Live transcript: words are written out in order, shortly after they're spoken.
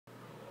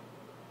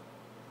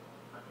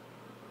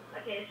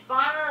Okay,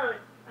 spawn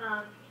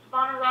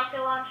a rocket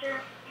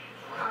launcher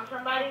on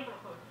somebody.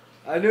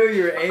 I knew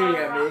you were aiming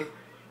at me.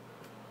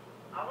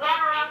 Spawn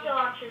a rocket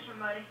launcher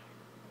somebody.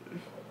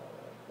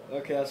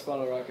 Okay, I'll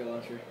spawn a rocket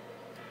launcher.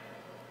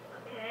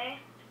 Okay.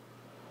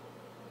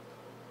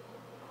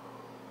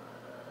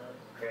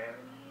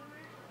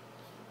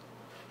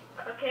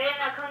 Okay,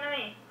 now come to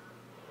me.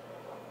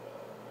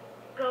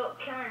 Go,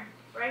 come here.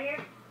 Right here.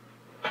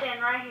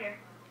 Stand right here.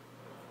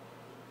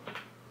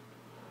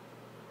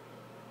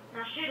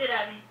 Now shoot it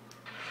at me.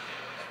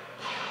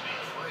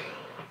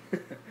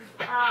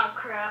 Oh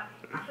crap.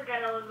 I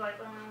forgot I was like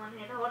only one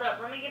hit. Hold up,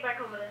 let me get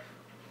back over there.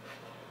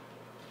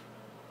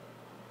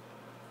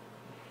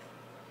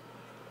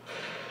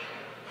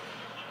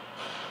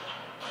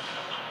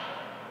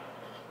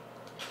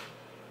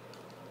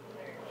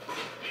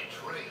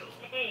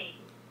 Hey.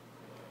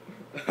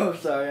 I'm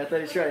sorry, I thought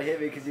he was trying to hit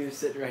me because he was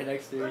sitting right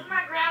next to me. Where's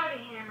my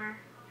gravity hammer?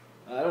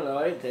 I don't know,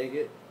 I didn't take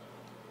it.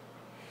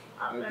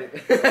 Up there.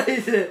 Okay.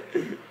 He did.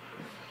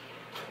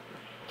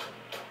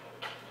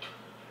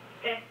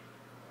 Okay.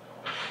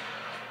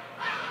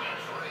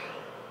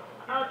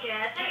 Okay,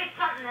 I think it's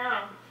something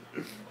else.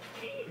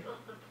 You're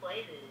supposed to play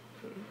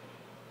this.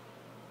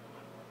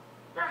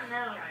 Something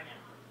else.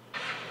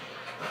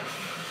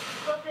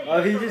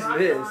 Oh, he just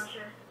missed.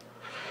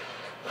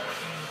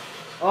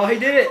 Oh, he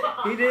did it!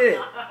 He did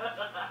it!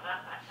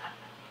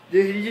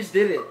 Dude, he just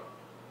did it.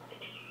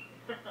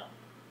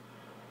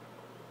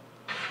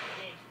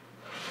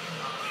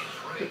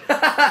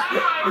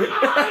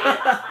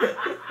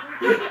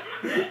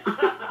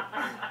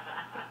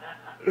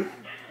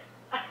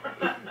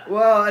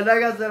 Wow, and I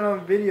got that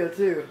on video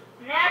too.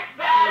 Next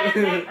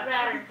batter, next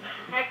batter,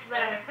 next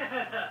batter.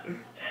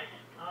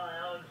 Oh,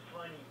 that was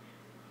funny.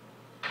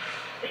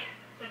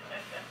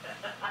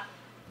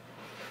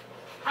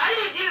 How do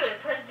you do it?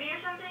 Press B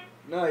or something?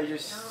 No, you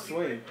just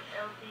swing.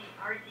 LT,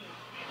 RT.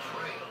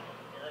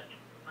 Look,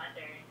 my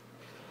turn.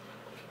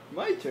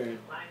 My turn.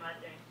 My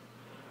turn.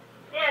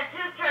 Yeah, it's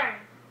his turn.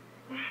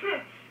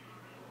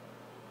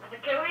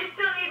 Okay, we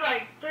still need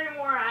like 3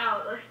 more out.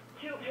 Let's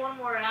one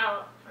more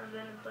out, and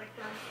then it's like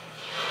time.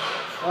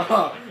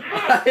 Oh,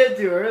 I hit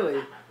too early.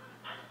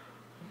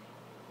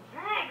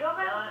 Hey, go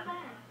back to the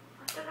bed.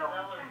 I still got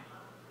one turn.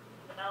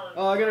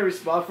 Oh, I gotta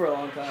respawn for a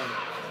long time.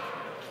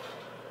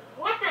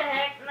 What the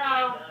heck?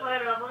 No,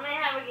 wait up. Let me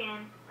have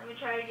again. Let me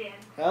try again.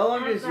 How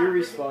long That's does your not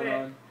pretty respawn fair.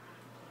 on? Am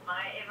I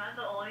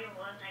the only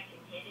one that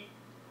can hit it?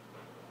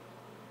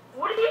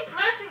 What are you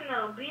pressing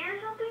though? B or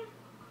something?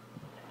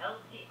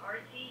 LT,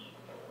 RT,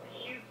 the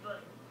shoot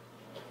button.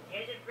 You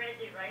have to press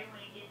it right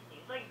when it gets to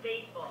you. It's like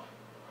baseball.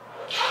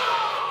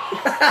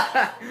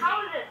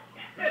 How is it?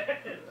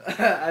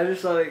 I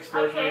just saw the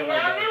explosion Okay, in now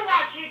my let me back.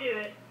 watch you do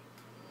it.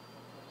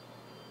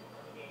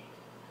 Okay.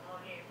 Oh,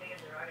 here, pick up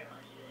the rocket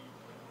launcher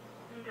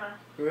then. Okay.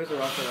 Who has a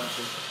rocket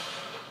launcher?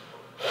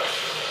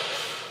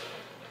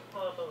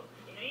 Whoa,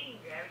 you know you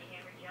can gravity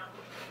hammer jump?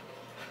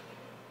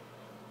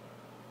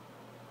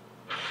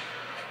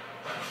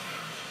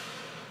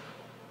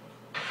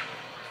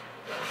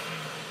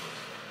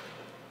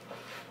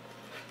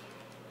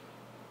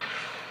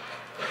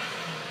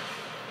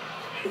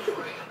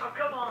 Oh,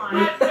 come on. My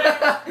turn.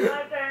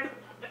 My turn.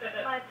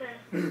 My turn.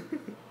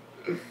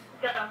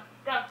 Go.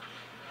 Go.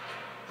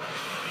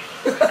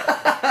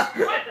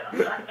 What?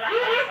 Dude,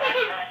 you're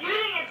fucking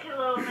shooting it too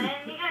low, man.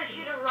 You gotta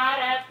shoot it right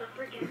at the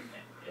freaking...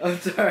 I'm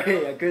sorry,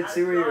 I couldn't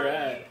see where you were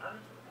at. I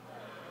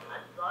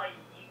saw you.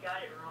 You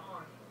got it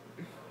wrong.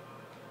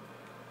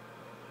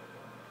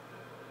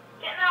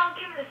 Yeah, no,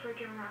 give me the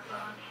freaking rocket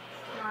launch.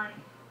 Come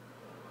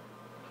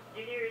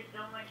Dude, there is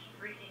so much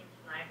freaking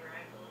sniper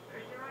rifles.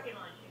 Where's the rocket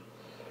launcher?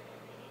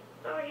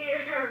 over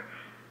here.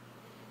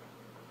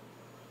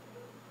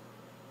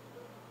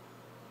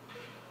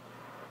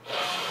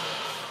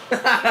 Oh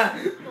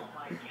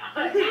my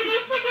god. Dude, you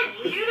freaking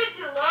shoot it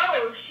too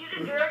low. Shoot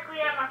it directly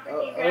at my freaking I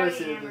wanna gravity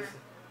see hammer. this.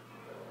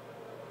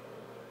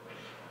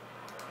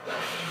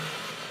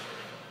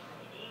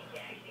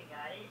 Jackson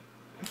got it.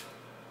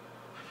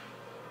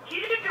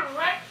 Shoot it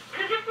direct,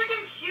 because you're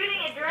freaking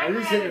shooting it I directly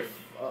just at hit it. his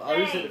I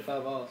just hit thing. it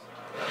 5 balls.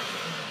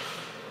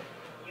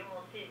 You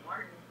almost hit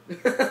Martin.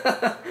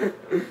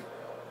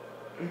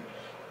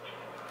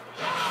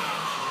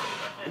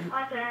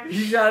 My turn.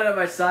 You shot it at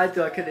my side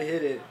till I couldn't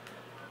hit it.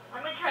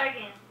 Let me try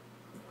again.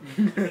 It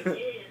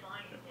is as long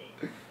as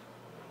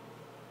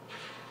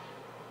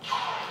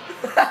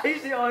it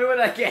He's the only one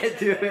that can't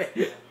do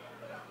it.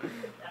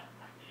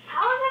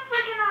 How is it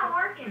freaking not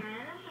working,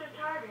 man? This is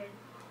retarded.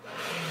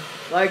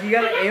 Like, you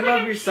gotta aim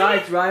up your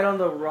sights right on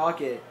the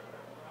rocket.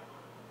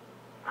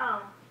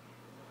 Oh.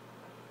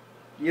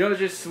 You don't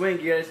just swing,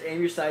 you gotta just aim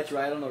your sights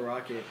right on the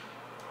rocket.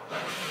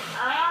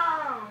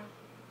 Oh.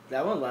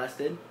 That one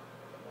lasted.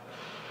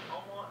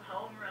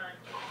 home run.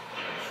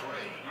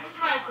 That's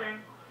my turn.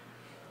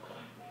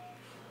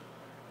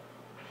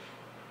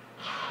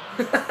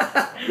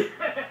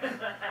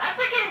 I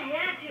freaking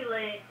hit it too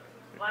late.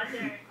 My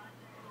turn.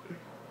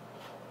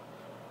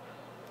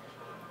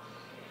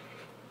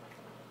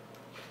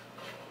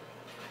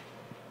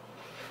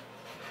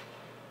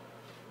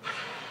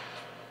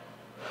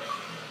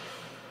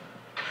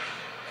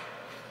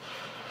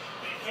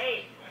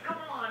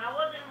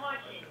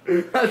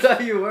 I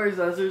thought you were,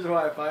 so that's the reason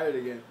why I fired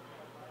again.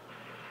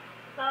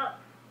 Stop.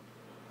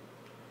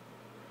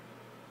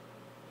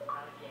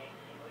 Okay,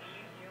 what are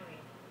you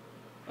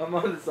doing? I'm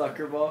on the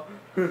soccer ball.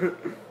 Okay,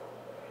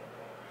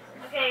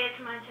 it's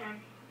my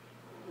turn.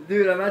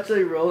 Dude, I'm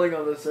actually rolling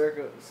on the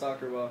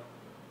soccer ball.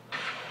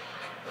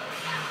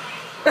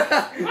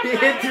 He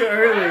hit too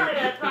early.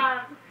 That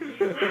time. That's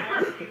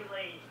too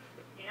late.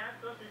 You're not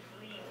supposed to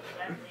swing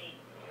that late.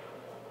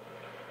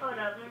 Hold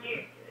up.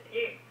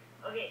 Here.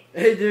 Okay.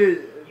 Hey, dude.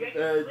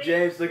 Swing,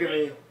 James, look at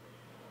swing. me.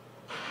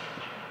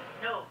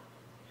 No.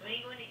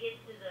 Swing when it gets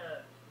to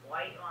the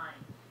white line.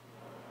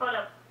 Hold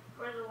up.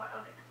 Where's the white?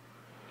 Okay.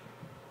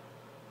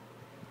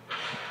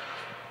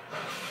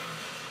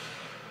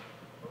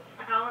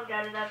 I almost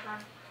got it that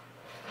time.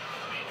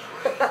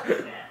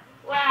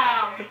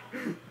 Wow.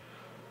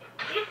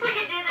 You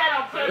freaking did that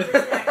on purpose,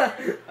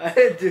 Jackson. I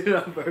didn't do it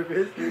on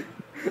purpose.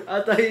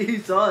 I thought you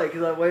saw it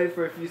because I waited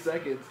for a few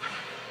seconds.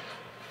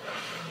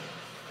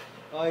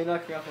 Oh, you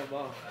knocked me off my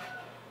ball.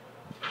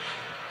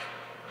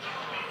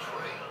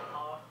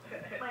 Oh.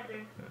 My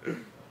turn.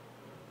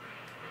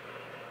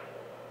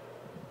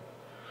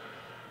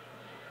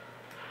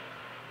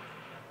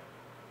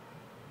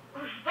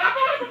 Stop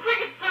with the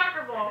freaking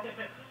soccer ball.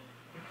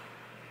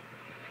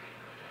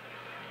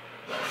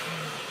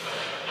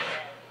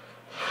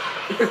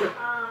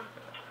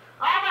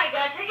 Oh my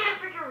god, take it a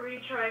freaking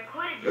retry.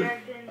 Quit it,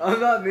 Jackson. I'm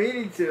not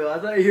meaning to. I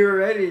thought you were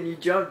ready and you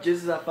jumped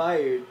just as I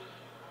fired.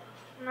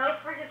 No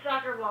freaking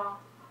soccer ball.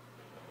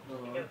 Oh.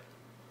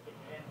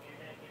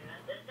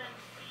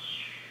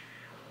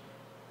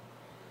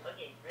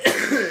 Okay,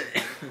 ready?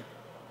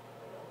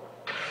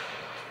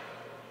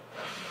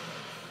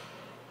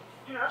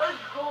 That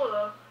looks cool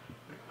though.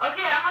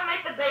 Okay, I'm gonna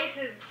make the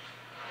bases.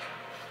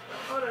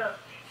 Hold up.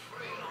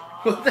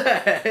 What the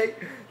heck?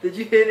 Did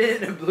you hit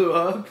it and it blew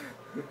up?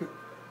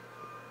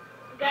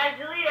 Guys,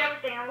 delete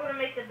everything. I'm gonna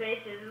make the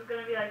bases. It's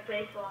gonna be like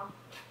baseball.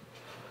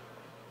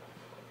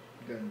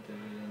 Dun, dun,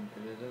 dun,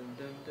 dun, dun,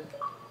 dun, dun,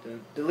 dun.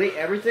 Delete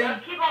everything?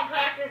 Let's keep on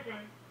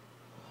practicing.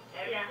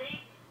 Everything?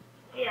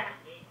 Yeah.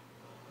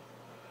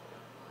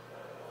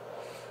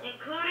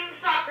 Including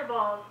soccer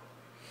balls.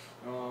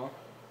 Oh,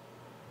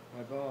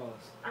 my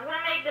balls. I'm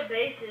gonna make the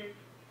bases.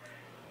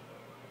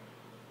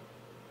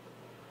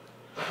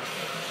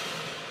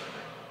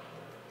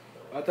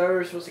 I thought we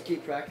were supposed to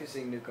keep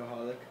practicing,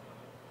 Nukeaholic.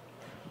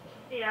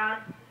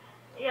 Yeah.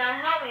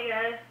 Yeah, help me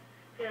guys.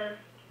 Because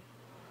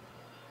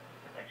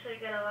I actually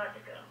got a lot to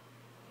go.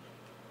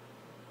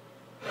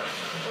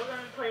 We're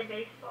gonna play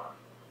baseball.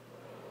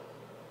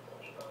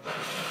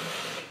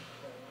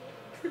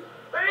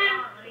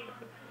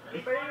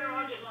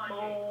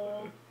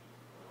 Baseball.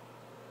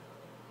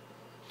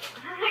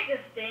 I like the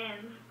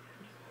stands.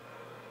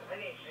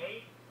 Okay,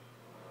 ready?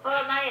 Oh,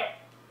 not yet.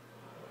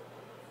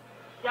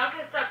 Y'all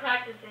can start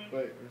practicing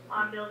Wait.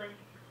 on building.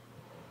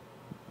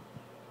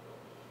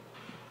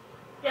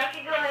 Y'all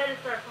can go ahead and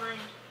start playing.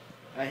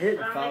 I hit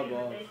I'm foul making the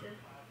balls. bases.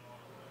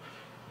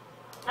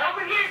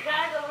 Over here,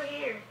 guys, over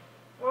here.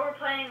 Where we're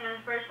playing the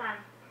first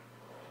time.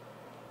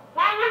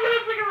 Wow, look at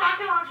this freaking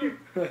rocket launcher.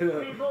 I know.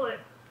 Big bullet.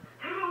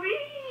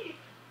 Whee!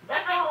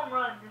 That's a home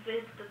run if it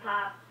hits the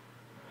top.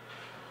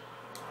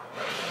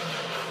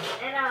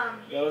 And,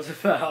 That was a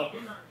foul. Get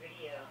this on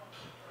video.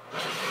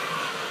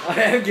 I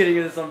am getting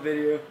this on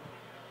video.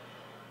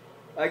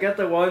 I got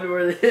the one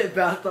where it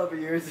bounced off of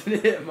yours and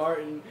it hit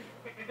Martin.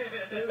 Okay,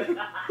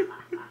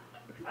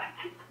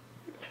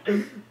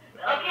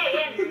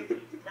 and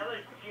That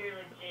was pure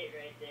legit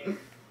right there.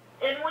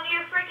 when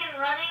you're freaking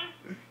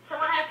running,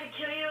 someone has to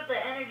kill you with the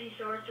energy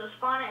sword, so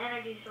spawn an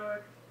energy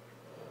sword.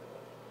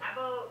 How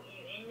about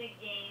you end the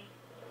game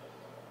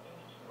and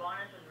you spawn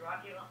us with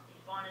rocket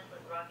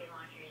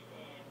launchers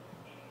and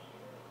energy.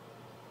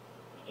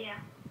 Yeah.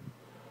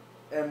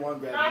 And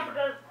one No, gravity.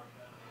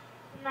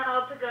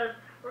 because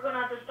we're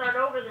gonna have to start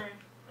over then.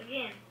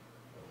 Again.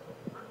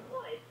 On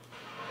what?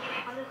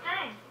 On this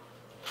thing.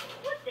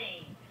 What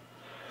thing?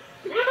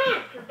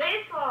 This is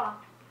baseball.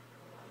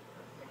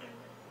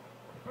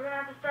 We're gonna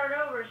have to start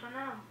over, so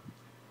no.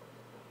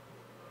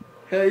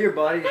 Hey, your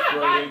body's Why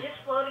floating.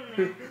 just floating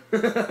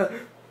there?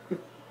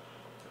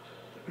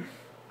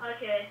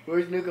 Okay.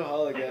 Where's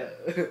Nukeaholic at?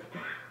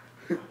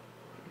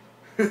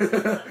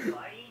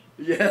 Body?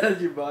 Yeah,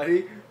 that's your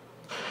body.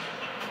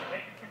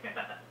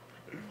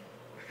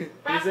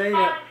 Stop He's saying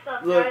spawning that.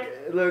 stuff, Look,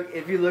 guys. look.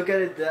 If you look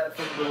at it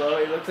from below,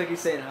 it looks like he's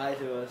saying hi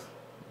to us.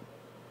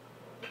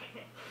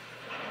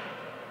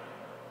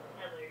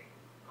 Heather.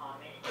 Aw,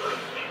 man.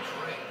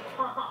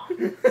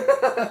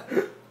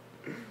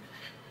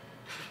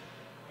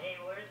 Hey,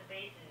 where's the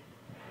bases?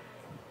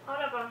 Hold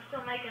up, I'm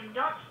still making.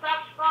 Don't stop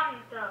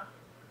spawning stuff.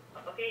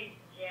 Okay,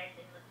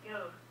 Jackson, let's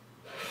go.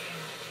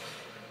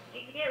 You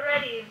can get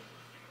ready.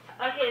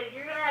 Okay,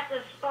 you're gonna have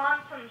to spawn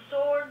some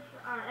swords,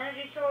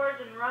 energy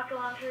swords, and rocket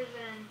launchers,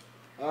 and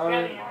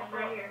gravity arrows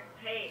right here.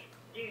 Hey,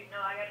 dude, no,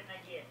 I got an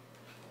idea.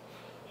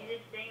 You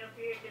just staying up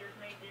here, because let's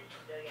make this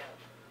dugout.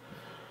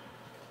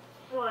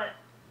 What?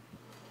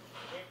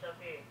 This up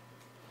here.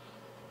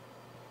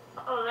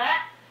 Oh,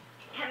 that?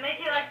 Can make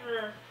it like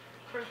the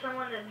for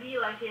someone to be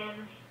like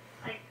him.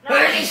 Like, no,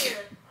 here.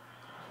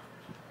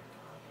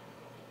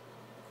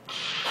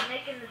 I'm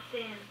making the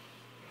stand.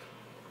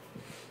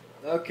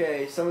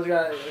 Okay, someone's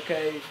got.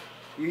 Okay,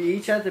 you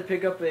each have to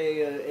pick up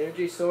a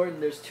energy sword,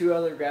 and there's 2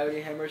 other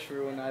gravity hammers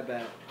for when I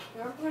bat.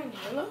 You're playing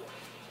Halo?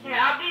 Here,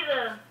 I'll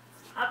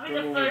be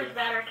the first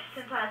batter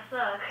since I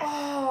suck.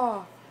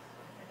 Oh,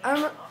 I'll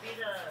be the.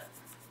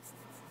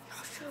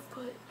 Y'all should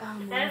put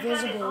That's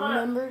invisible.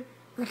 gonna be- Remember,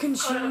 we can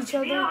see Hold on, each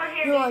other. be over here,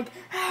 You're dude. like,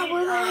 ah,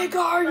 where the heck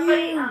are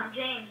Somebody, you?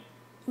 James.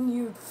 And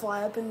you would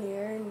fly up in the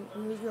air, and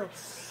you would go.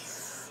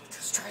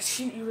 Just try to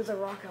shoot you with a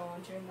rocket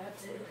launcher, and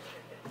that's it.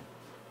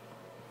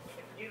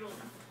 Doodles.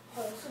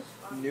 Oh, this is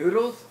fun.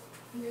 Noodles?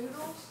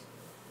 Noodles?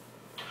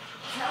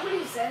 Is that what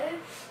he said?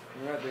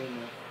 We're not doing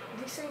that.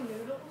 Did he say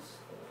noodles?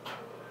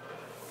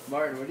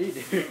 Martin, what do you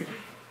do?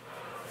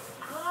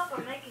 Hold up,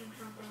 I'm making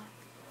something.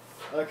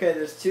 Okay,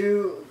 there's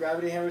 2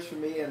 gravity hammers for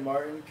me and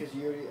Martin, because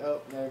you already.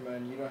 Oh, never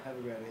mind. You don't have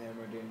a gravity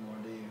hammer anymore,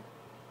 do you?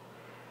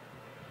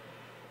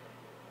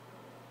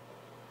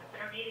 I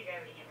don't need a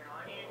gravity hammer. All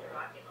I need is a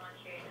rocket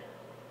launcher and a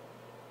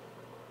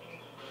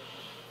energy sword.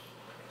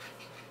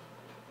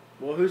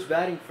 Well, who's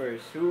batting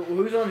first?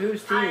 Who's on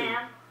whose team? I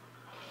am.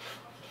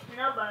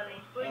 Nobody.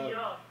 Switch it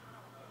off.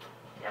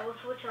 Yeah, we'll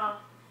switch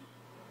off.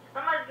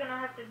 Somebody's gonna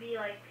have to be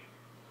like.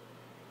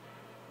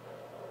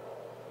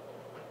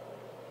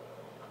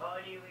 Oh,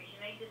 dude, we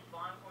should make the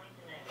spawn points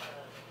in that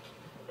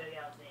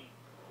dugout thing.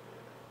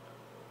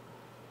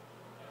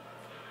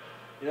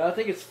 You know, I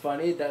think it's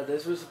funny that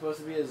this was supposed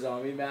to be a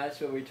zombie match,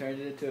 but we turned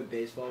it into a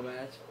baseball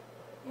match.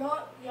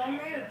 Y'all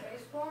made a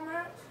baseball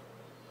match?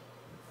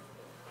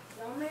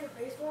 Y'all made a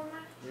baseball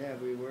match? Yeah,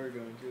 we were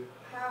going to.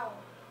 How?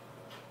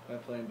 By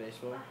playing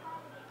baseball.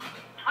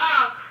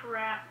 Oh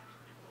crap!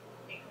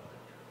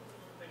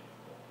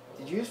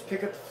 Did you just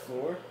pick up the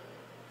floor?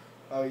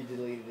 Oh, you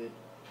deleted it.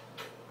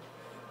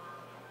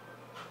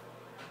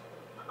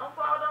 Don't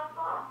fall, don't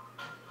fall.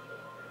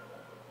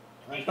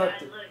 I Hey thought guys,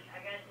 the- look, I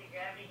got the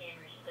gravity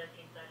hammer stuck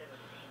inside of a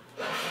thing.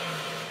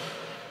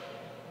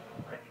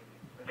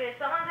 Okay,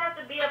 someone's have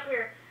to be up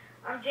here.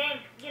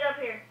 James, get up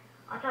here.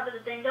 On top of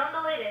the thing. Don't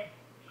delete it.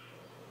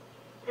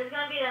 There's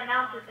gonna be an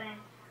announcer thing.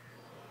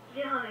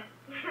 Get on it.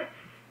 Who's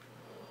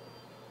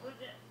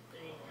that?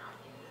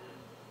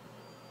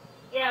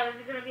 Yeah,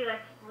 there's gonna be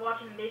like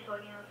watching a baseball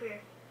game up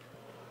here.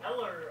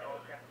 Hello, oh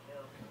crap,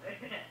 Phil.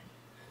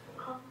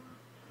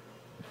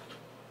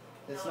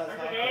 It's not Okay.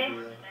 happening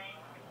either.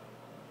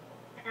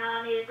 Now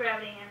I need a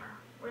gravity hammer.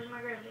 Where's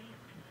my gravity hammer?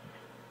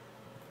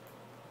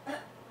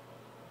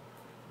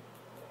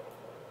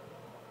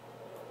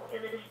 Okay,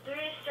 there's 3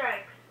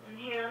 strikes. And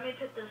here, let me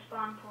put the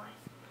spawn point.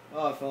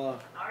 Oh, I fell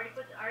off. I already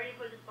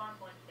put the spawn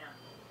points down.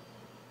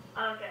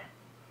 Okay.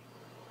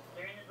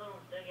 They're in this little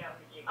dugout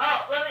with you.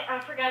 Oh, I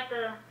forgot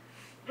to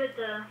put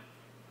the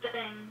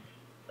things,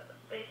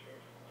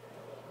 spaces.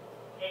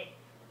 Hey,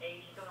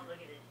 you should come and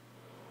look at this.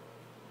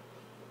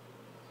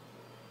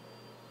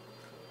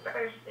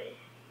 First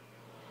base.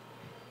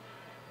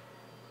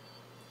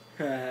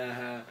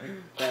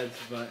 That's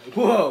fun.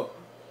 Whoa!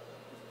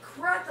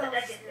 Crap, that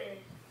was Second scary.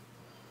 base.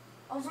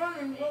 I was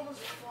wondering what was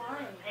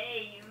flying. Hey,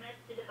 you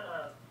messed it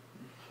up.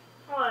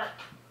 What?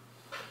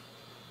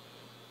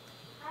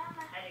 I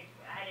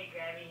had a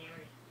gravity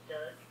hammer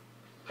stuck.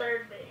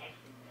 Third I base.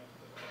 actually messed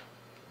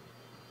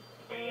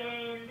it up.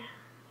 And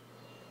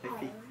home.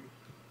 But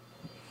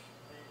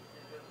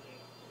it's okay.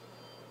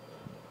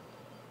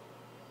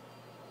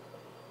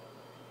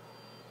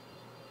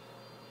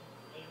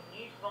 Hey, when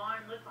you spawn,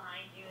 look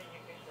behind you and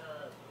there's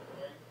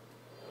an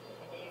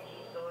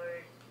energy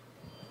sword.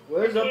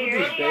 What is up with Here,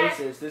 these yeah.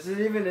 bases? This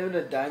isn't even in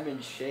a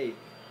diamond shape.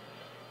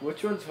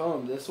 Which one's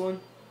home? This one?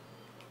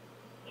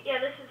 Yeah,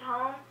 this is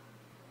home.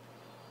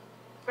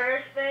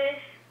 First base.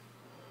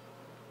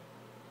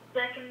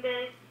 Second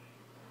base.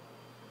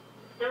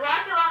 The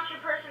rocket launcher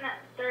person at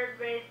third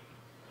base.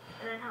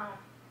 And then home.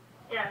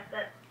 Yeah,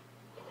 that.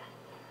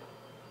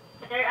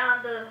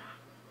 They're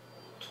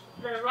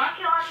the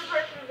rocket launcher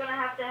person is gonna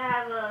have to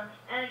have a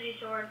energy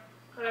sword.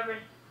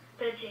 Whoever's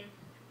pitching.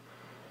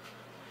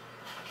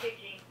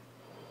 Pitching.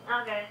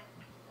 Okay.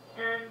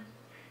 And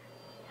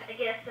I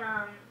guess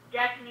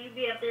Jackson, you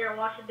be up there and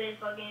watch the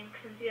baseball game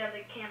since you have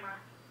the camera.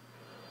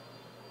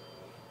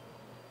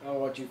 I'll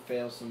watch you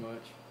fail so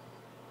much.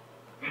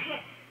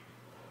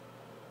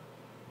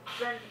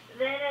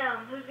 then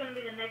who's gonna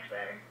be the next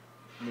batter?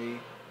 Me.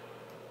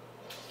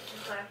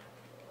 Okay.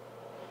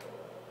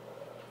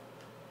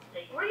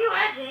 Take Where you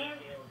at,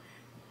 James?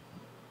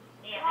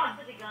 Yeah, how to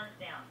put the guns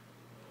down.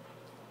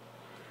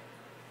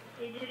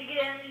 Hey, did you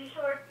get an energy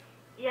sword?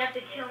 You have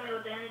to kill me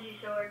with the energy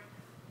sword.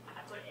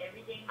 I put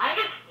everything I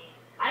down.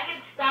 I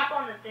can stop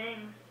on the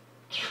thing.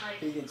 Like,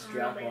 He can in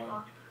strap real baseball.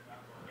 on.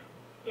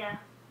 Yeah.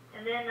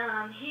 And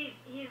then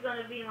he's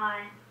gonna be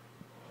my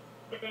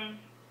thing.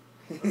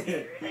 Like,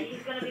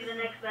 he's gonna be the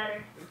next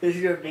batter. This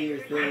is gonna be your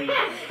thing.